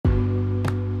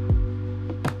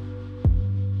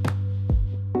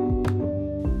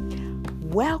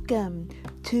Welcome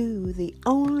to the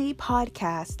only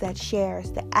podcast that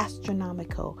shares the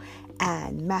astronomical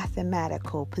and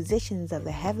mathematical positions of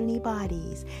the heavenly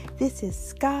bodies. This is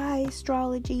Sky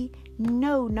Astrology.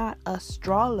 No, not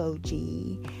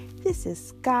astrology. This is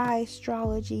Sky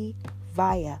Astrology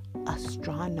via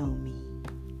astronomy.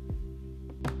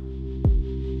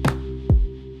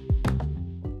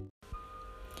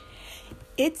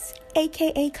 It's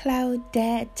aka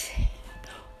Claudette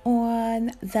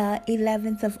on the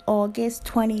 11th of August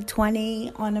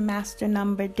 2020 on a master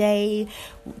number day,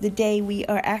 the day we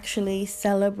are actually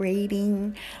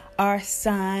celebrating our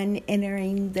sun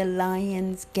entering the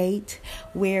Lion's Gate,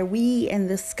 where we in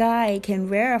the sky can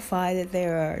verify that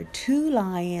there are two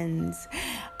lions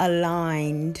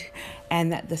aligned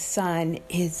and that the sun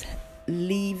is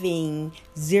leaving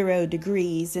 0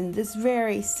 degrees in this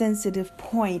very sensitive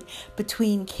point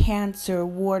between Cancer,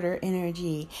 water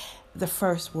energy, the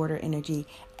first water energy,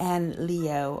 and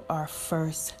Leo, our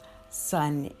first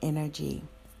sun energy.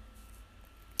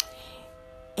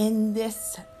 In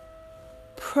this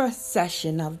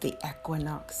procession of the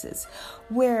equinoxes,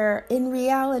 where in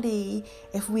reality,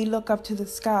 if we look up to the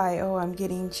sky, I'm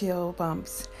getting chill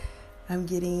bumps. I'm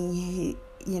getting,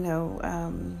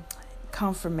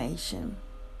 confirmation.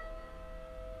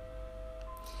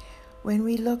 When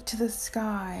we look to the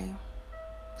sky,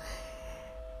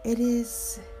 it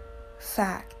is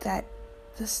fact that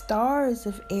the stars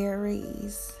of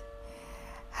Aries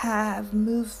have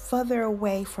moved further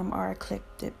away from our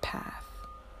ecliptic path.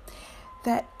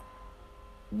 That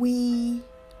we,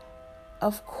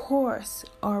 of course,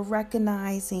 are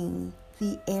recognizing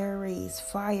the Aries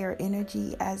fire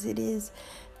energy as it is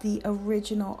the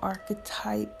original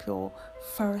archetypal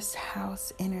first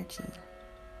house energy.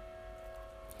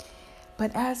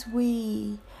 But as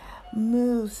we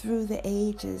move through the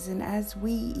ages and as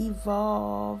we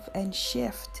evolve and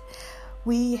shift,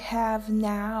 we have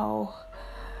now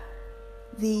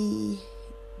the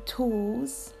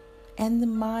tools and the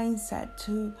mindset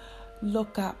to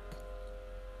look up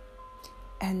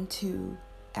and to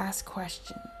ask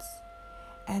questions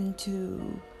and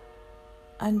to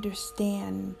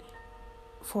understand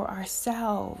for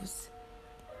ourselves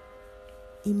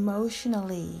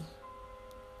emotionally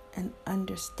and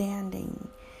understanding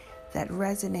that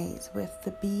resonates with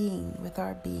the being, with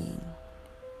our being.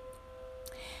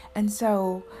 And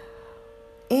so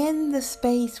in the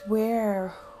space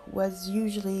where was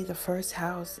usually the first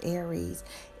house, Aries,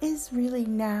 is really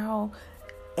now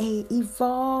a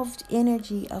evolved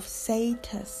energy of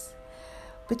Sagittarius,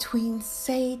 between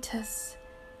Sagittarius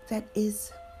that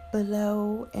is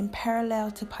below and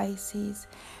parallel to Pisces,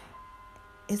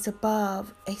 is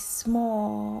above a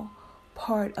small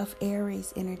part of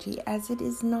Aries energy, as it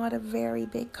is not a very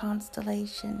big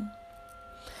constellation.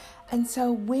 And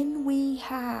so when we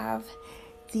have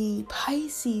the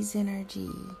Pisces energy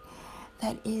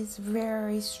that is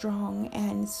very strong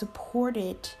and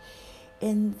supported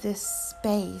in this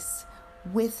space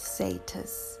with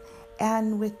Sagittarius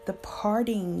and with the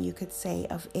parting, you could say,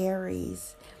 of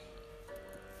Aries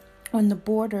on the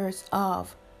borders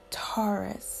of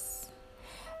Taurus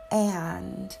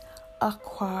and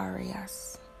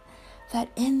Aquarius, that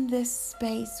in this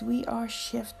space we are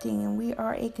shifting and we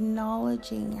are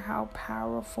acknowledging how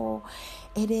powerful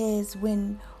it is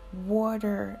when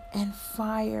water and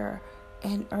fire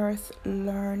and earth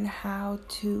learn how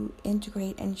to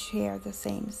integrate and share the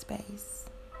same space.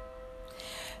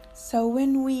 So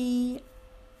when we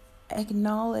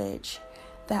acknowledge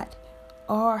that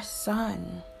our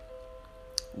sun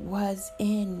was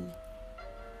in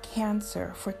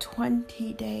Cancer for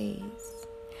 20 days,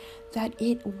 that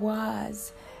it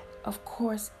was, of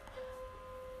course,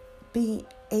 being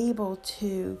able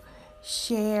to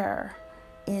share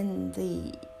in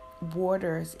the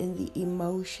waters, in the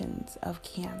emotions of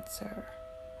Cancer.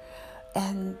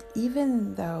 And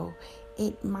even though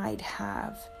it might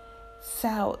have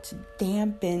felt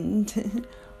dampened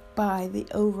by the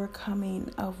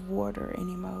overcoming of water and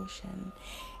emotion,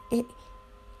 it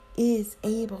is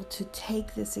able to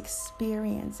take this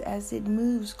experience as it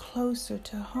moves closer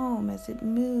to home, as it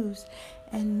moves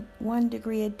and 1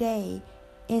 degree a day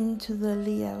into the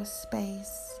Leo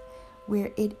space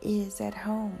where it is at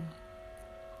home.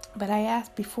 But I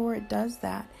ask, before it does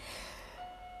that,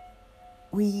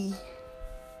 we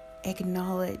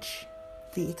acknowledge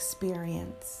the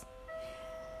experience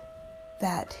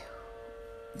that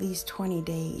these 20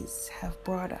 days have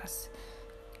brought us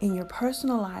in your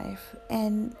personal life,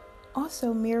 and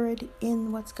also mirrored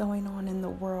in what's going on in the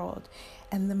world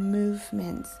and the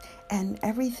movements, and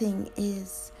everything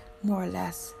is more or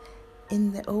less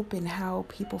in the open how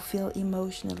people feel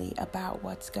emotionally about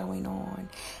what's going on,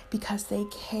 because they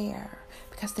care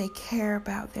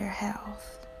about their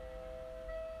health,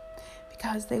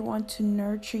 because they want to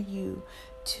nurture you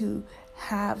to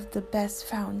have the best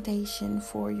foundation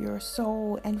for your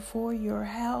soul and for your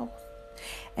health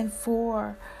and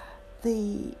for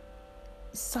the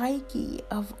psyche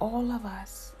of all of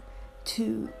us,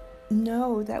 to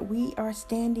know that we are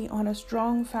standing on a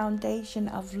strong foundation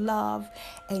of love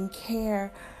and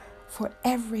care for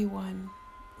everyone.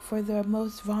 For the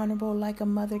most vulnerable, like a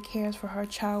mother cares for her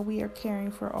child, we are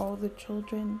caring for all the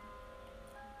children.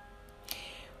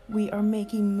 We are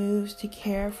making moves to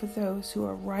care for those who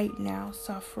are right now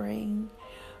suffering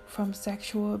from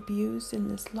sexual abuse in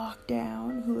this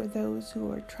lockdown, who are those who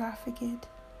are trafficked.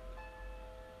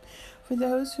 For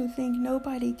those who think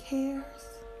nobody cares,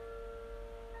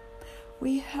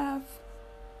 we have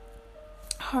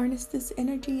harnessed this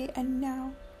energy, and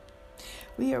now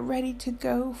we are ready to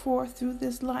go forth through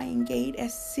this lion gate,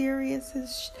 as Sirius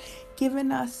has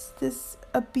given us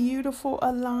a beautiful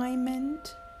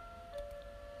alignment.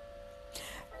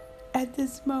 At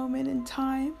this moment in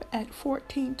time, at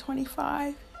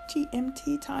 14:25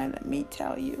 GMT time, let me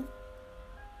tell you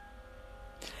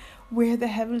where the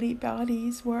heavenly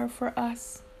bodies were for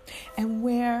us, and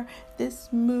where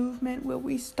this movement will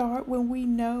we start when we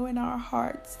know in our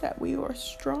hearts that we are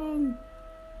strong,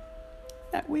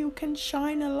 that we can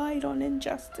shine a light on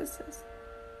injustices.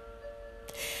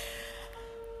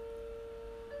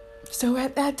 So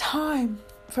at that time,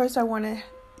 first I want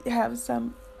to have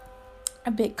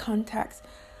a big context.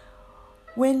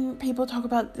 When people talk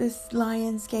about this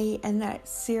Lion's Gate and that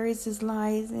Sirius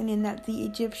lies, and that the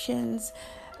Egyptians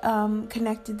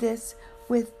connected this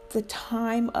with the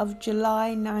time of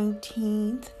July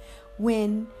 19th,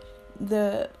 when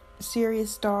the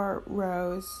Sirius star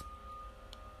rose,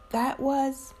 that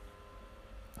was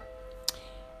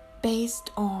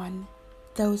based on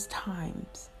those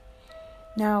times.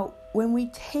 Now, when we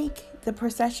take the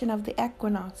precession of the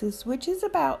equinoxes, which is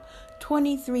about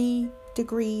 23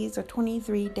 degrees or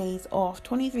 23 days off,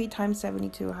 23 times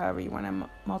 72, however you want to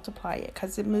multiply it,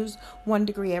 because it moves 1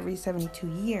 degree every 72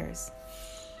 years.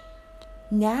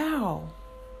 Now,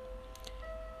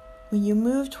 when you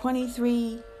move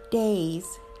 23 days,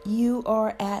 you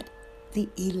are at the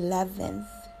 11th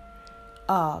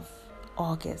of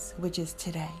August, which is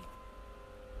today.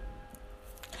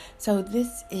 So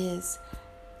this is,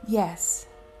 yes,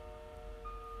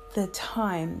 the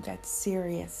time that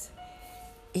Sirius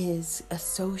is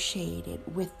associated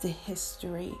with the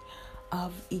history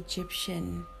of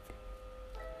Egyptian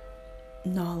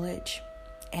knowledge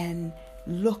and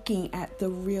looking at the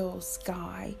real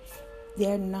sky,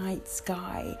 their night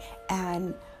sky,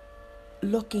 and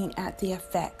looking at the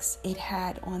effects it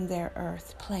had on their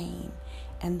earth plane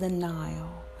and the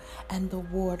Nile and the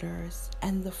waters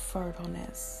and the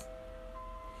fertileness.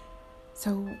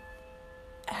 So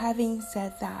having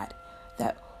said that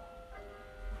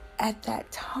at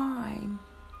that time,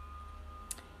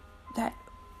 that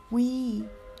we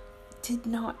did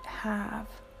not have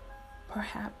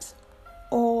perhaps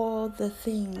all the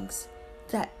things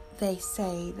that they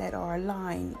say that are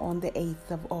aligned on the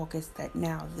 8th of August, that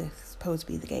now this is supposed to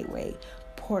be the gateway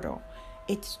portal.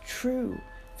 It's true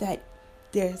that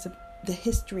there's the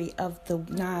history of the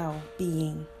Nile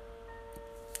being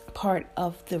part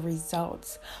of the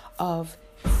results of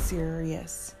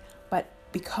Sirius, but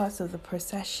because of the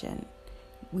precession,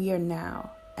 we are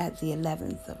now at the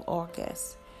 11th of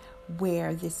August,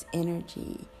 where this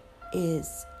energy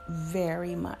is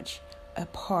very much a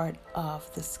part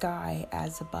of the sky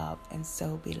as above and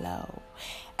so below.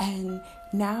 And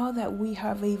now that we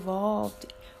have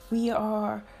evolved, we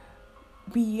are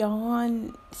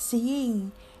beyond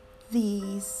seeing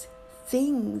these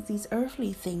things, these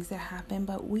earthly things that happen,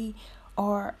 but we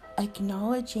are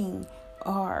acknowledging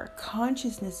our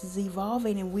consciousness is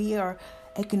evolving, and we are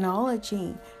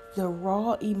acknowledging the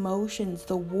raw emotions,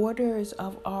 the waters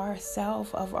of our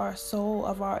self, of our soul,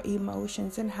 of our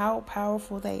emotions, and how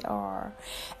powerful they are,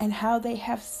 and how they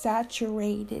have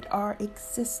saturated our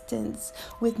existence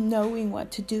with knowing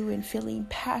what to do and feeling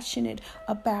passionate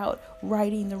about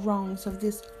righting the wrongs of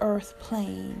this earth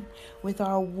plane with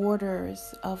our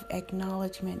waters of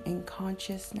acknowledgement and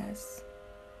consciousness.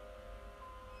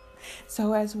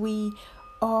 So as we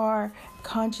are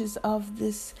conscious of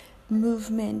this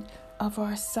movement of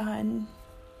our sun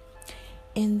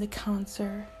in the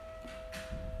Cancer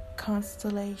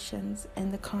constellations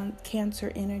and the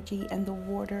Cancer energy and the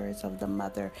waters of the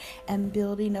mother, and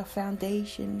building a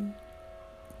foundation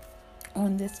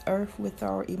on this earth with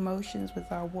our emotions,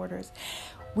 with our waters,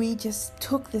 we just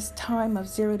took this time of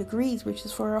 0 degrees, which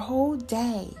is for a whole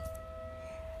day,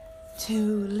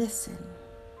 to listen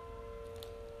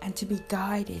and to be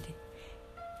guided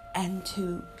and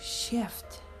to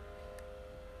shift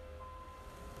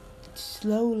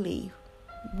slowly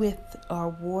with our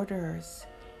waters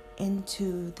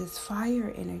into this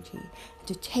fire energy,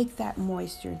 to take that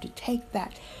moisture, to take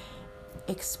that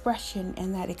expression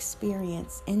and that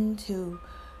experience into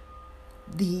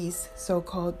these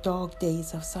so-called dog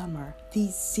days of summer,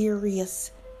 these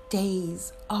serious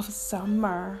days of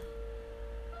summer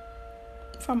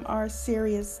from our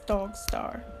Sirius dog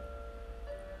star,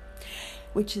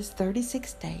 which is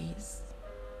 36 days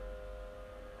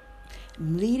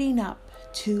leading up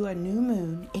to a new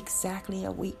moon exactly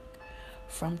a week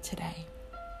from today,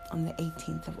 on the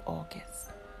 18th of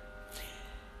August.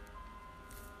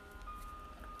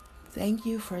 Thank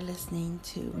you for listening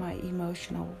to my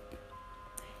emotional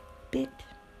bit.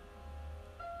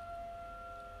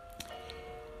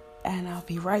 And I'll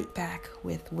be right back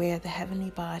with where the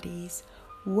heavenly bodies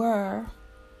were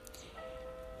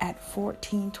at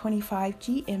 14:25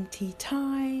 GMT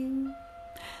time.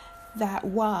 That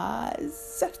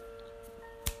was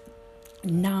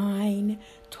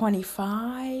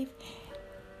 9:25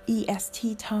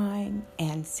 EST time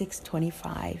and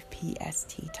 6:25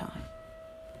 PST time.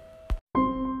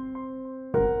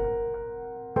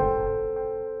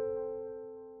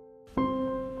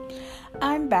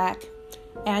 I'm back,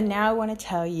 and now I want to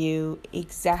tell you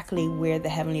exactly where the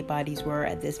heavenly bodies were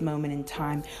at this moment in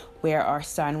time, where our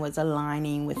sun was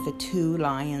aligning with the two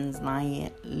lions,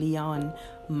 Leon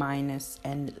Minus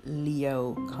and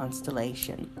Leo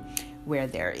constellation, where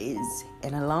there is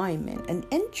an alignment, an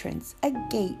entrance, a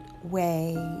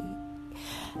gateway.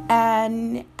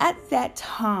 And at that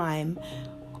time,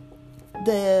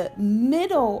 the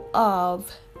middle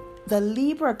of the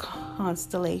Libra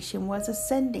constellation was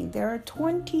ascending. There are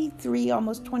 23,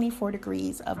 almost 24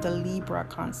 degrees of the Libra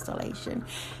constellation.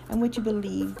 And would you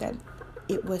believe that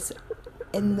it was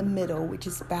in the middle, which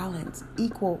is balance,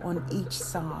 equal on each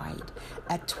side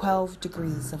at 12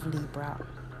 degrees of Libra.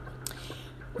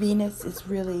 Venus is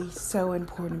really so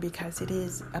important because it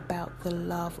is about the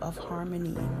love of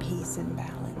harmony and peace and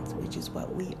balance, which is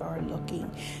what we are looking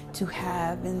to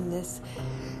have in this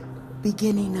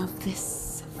beginning of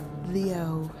this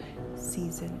Leo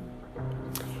season.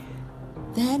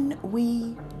 Then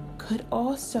we could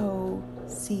also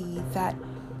see that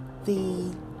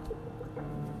the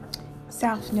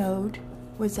South Node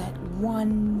was at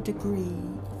 1 degree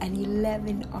and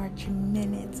 11 arch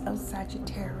minutes of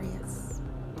Sagittarius.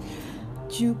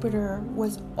 Jupiter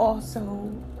was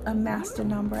also a master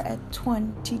number at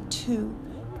 22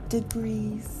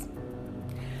 degrees.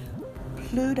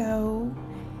 Pluto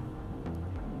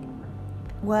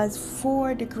was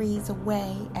 4 degrees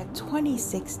away at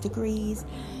 26 degrees,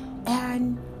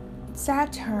 and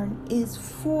Saturn is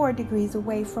 4 degrees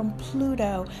away from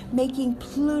Pluto, making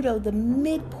Pluto the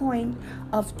midpoint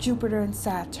of Jupiter and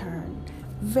Saturn.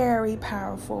 Very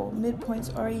powerful.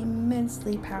 Midpoints are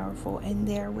immensely powerful, and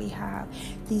there we have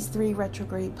these 3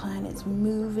 retrograde planets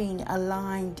moving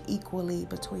aligned equally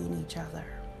between each other.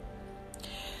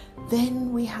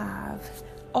 Then we have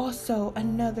also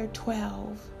another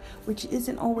 12, which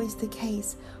isn't always the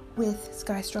case with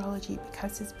sky astrology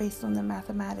because it's based on the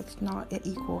mathematics, not an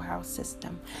equal house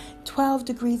system. 12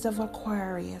 degrees of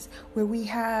Aquarius, where we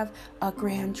have a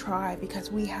grand tribe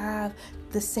because we have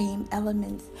the same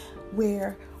elements,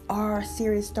 where our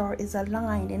Sirius star is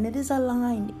aligned, and it is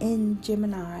aligned in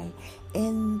Gemini,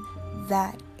 in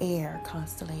that air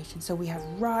constellation. So we have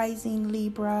rising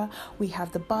Libra, we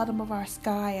have the bottom of our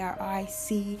sky, our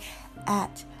IC,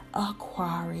 at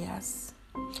Aquarius,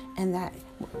 and that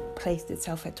placed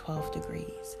itself at 12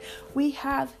 degrees. We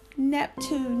have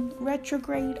Neptune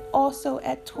retrograde also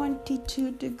at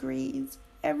 22 degrees.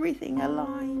 Everything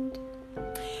aligned.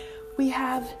 We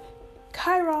have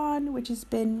Chiron, which has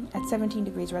been at 17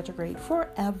 degrees retrograde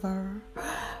forever.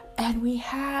 And we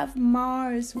have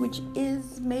Mars, which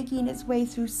is making its way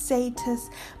through Sagittarius,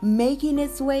 making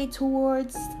its way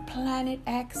towards planet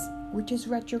X, which is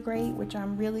retrograde, which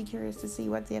I'm really curious to see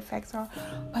what the effects are.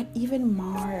 But even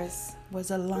Mars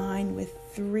was aligned with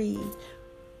 3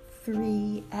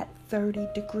 at 30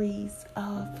 degrees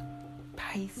of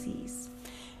Pisces.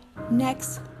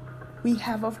 Next, we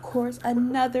have, of course,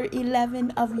 another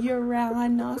 11 of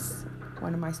Uranus.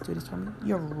 One of my students told me,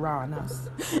 Uranus.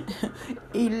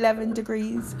 11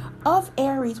 degrees of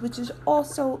Aries, which is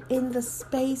also in the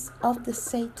space of the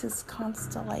Sagittarius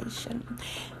constellation.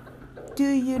 Do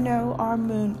you know our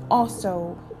moon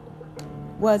also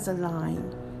was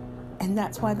aligned And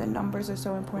that's why the numbers are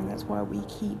so important. That's why we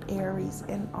keep Aries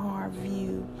in our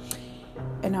view,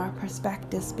 in our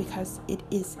perspectives, because it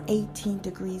is 18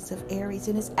 degrees of Aries.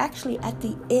 And it's actually at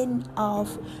the end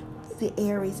of the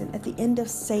Aries and at the end of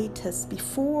Sagittarius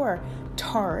before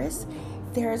Taurus.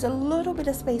 There's a little bit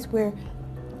of space where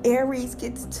Aries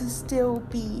gets to still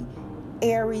be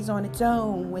Aries on its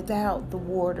own without the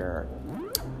water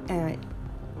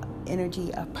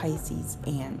energy of Pisces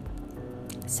and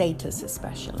Sagittarius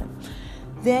especially.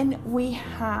 Then we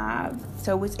have,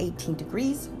 so it's 18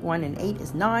 degrees, 1 and 8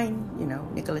 is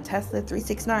 9, Nikola Tesla,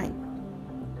 369.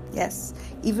 Yes,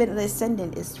 even the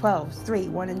ascendant is 12, 3,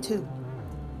 1 and 2.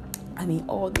 I mean,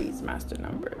 all these master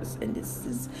numbers. And this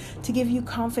is to give you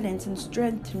confidence and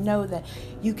strength to know that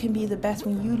you can be the best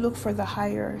when you look for the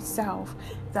higher self.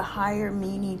 The higher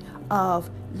meaning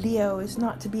of Leo is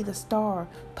not to be the star,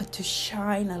 but to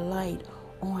shine a light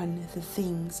on the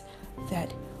things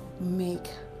that make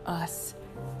us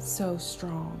so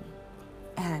strong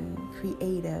and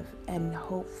creative and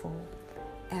hopeful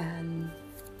and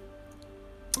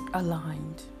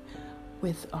aligned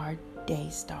with our day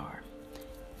star.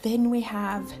 Then we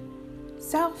have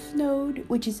South Node,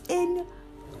 which is in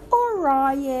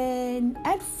Orion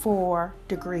at 4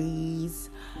 degrees.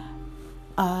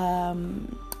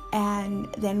 And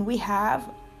then we have,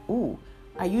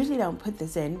 I usually don't put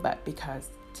this in, but because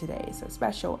today is so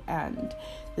special and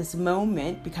this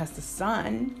moment, because the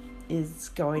sun is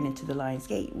going into the Lion's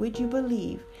Gate, would you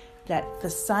believe that the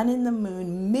sun and the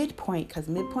moon midpoint, because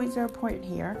midpoints are important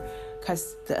here,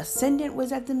 because the ascendant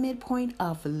was at the midpoint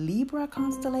of Libra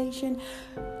constellation,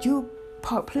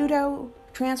 Pluto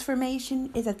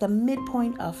transformation is at the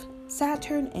midpoint of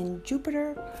Saturn and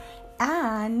Jupiter,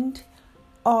 and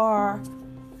our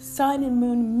sun and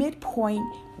moon midpoint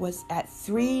was at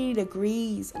 3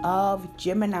 degrees of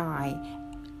Gemini,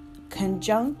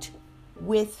 conjunct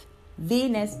with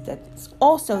Venus, that's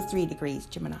also 3 degrees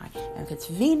Gemini. And if it's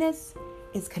Venus,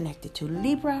 is connected to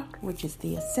Libra, which is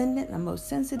the ascendant, the most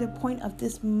sensitive point of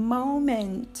this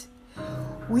moment.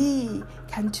 We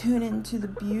can tune into the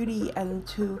beauty and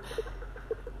to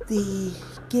the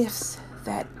gifts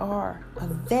that are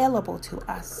available to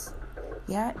us.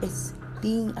 Yeah, it's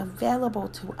being available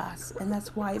to us. And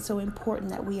that's why it's so important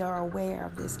that we are aware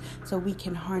of this so we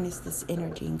can harness this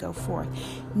energy and go forth.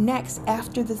 Next,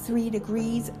 after the 3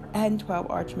 degrees and 12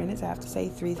 arch minutes, I have to say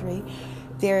 3-3,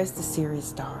 there's the Sirius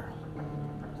star,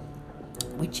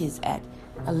 which is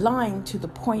aligned to the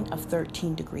point of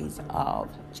 13 degrees of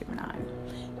Gemini.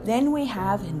 Then we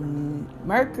have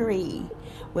Mercury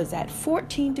was at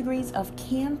 14 degrees of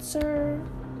Cancer,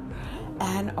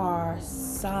 and our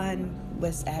sun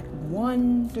was at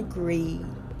 1 degree.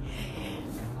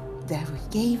 That we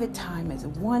gave it time as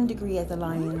 1 degree at the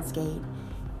Lion's Gate,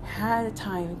 had a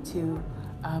time to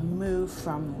move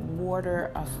from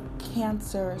water of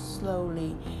Cancer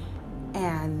slowly,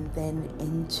 and then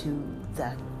into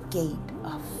the gate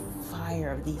of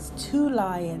fire of these 2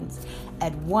 lions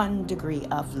at 1 degree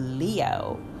of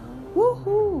Leo.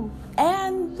 Woohoo!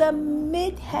 And the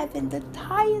midheaven, the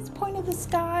highest point of the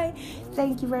sky,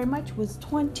 thank you very much, was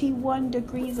 21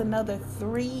 degrees, another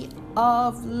 3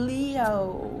 of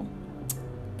Leo.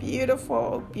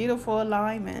 Beautiful, beautiful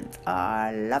alignment.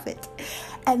 I love it.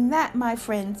 And that, my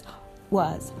friends,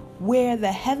 was where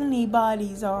the heavenly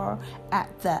bodies are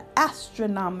at the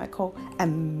astronomical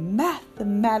and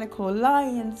mathematical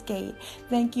Lion's Gate.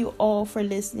 Thank you all for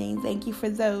listening. Thank you for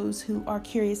those who are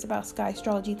curious about sky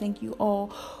astrology. Thank you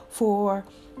all for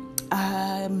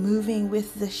moving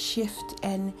with the shift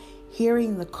and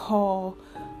hearing the call.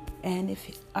 And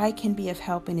if I can be of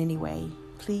help in any way,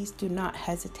 please do not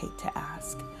hesitate to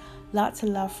ask. Lots of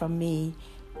love from me.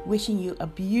 Wishing you a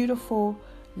beautiful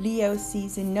Leo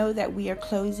season. Know that we are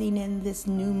closing in this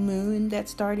new moon that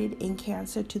started in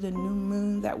Cancer to the new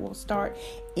moon that will start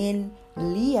in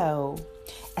Leo,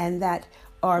 and that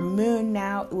our moon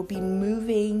now will be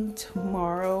moving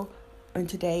tomorrow and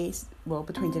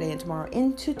between today and tomorrow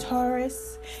into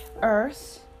Taurus,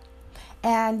 Earth,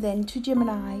 and then to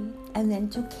Gemini, and then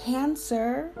to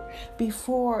Cancer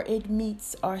before it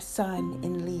meets our sun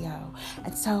in Leo.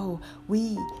 And so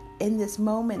we, in this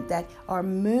moment that our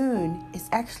moon is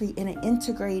actually in an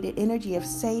integrated energy of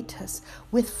Sagittarius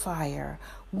with fire,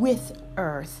 with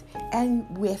earth, and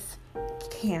with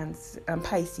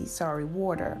Pisces,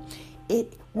 water.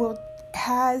 It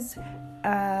has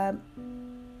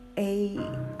a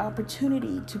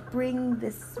opportunity to bring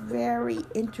this very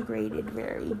integrated,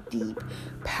 very deep,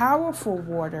 powerful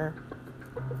water,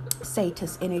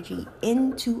 Sagittarius energy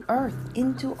into Earth,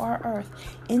 into our Earth,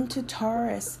 into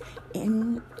Taurus,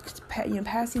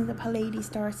 passing the Pleiades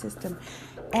star system,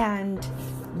 and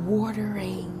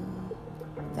watering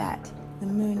that the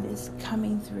moon is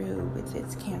coming through with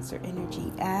its Cancer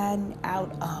energy and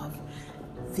out of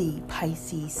the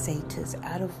Pisces Sagittarius,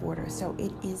 out of water. So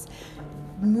it is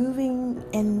moving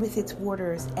in with its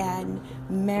waters and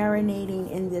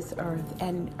marinating in this earth,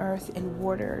 and earth and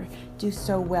water do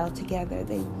so well together.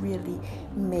 They really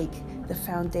make the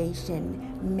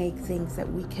foundation, make things that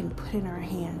we can put in our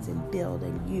hands and build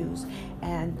and use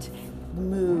and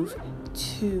move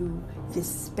to this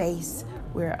space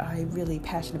where I'm really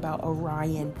passionate about,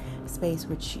 Orion space,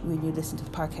 which when you listen to the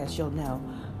podcast you'll know,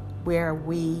 where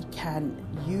we can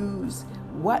use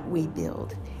what we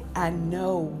build and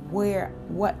know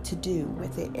what to do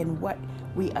with it and what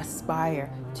we aspire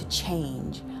to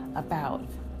change about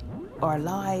our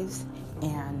lives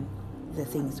and the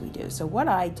things we do. So what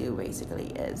I do basically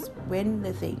is when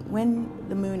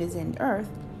the moon is in Earth,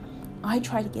 I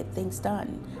try to get things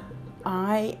done.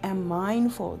 I am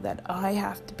mindful that I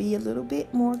have to be a little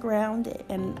bit more grounded,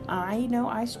 and I know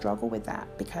I struggle with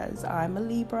that because I'm a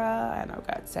Libra and I've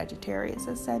got Sagittarius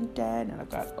ascendant and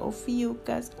I've got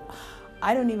Ophiuchus.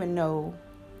 I don't even know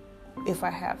if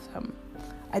I have some.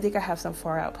 I think I have some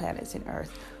far out planets in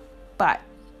Earth. But,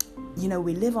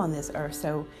 we live on this Earth.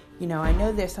 So, I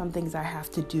know there's some things I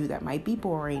have to do that might be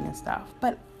boring and stuff.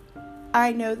 But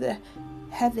I know the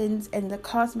heavens and the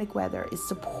cosmic weather is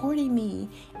supporting me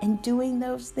in doing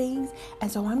those things.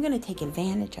 And so I'm going to take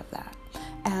advantage of that.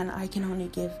 And I can only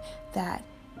give that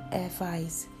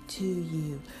advice to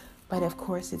you. But of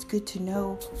course, it's good to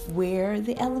know where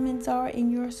the elements are in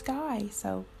your sky.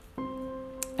 So,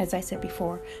 as I said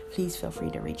before, please feel free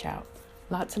to reach out.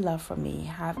 Lots of love from me.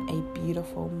 Have a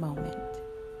beautiful moment.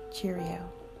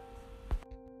 Cheerio.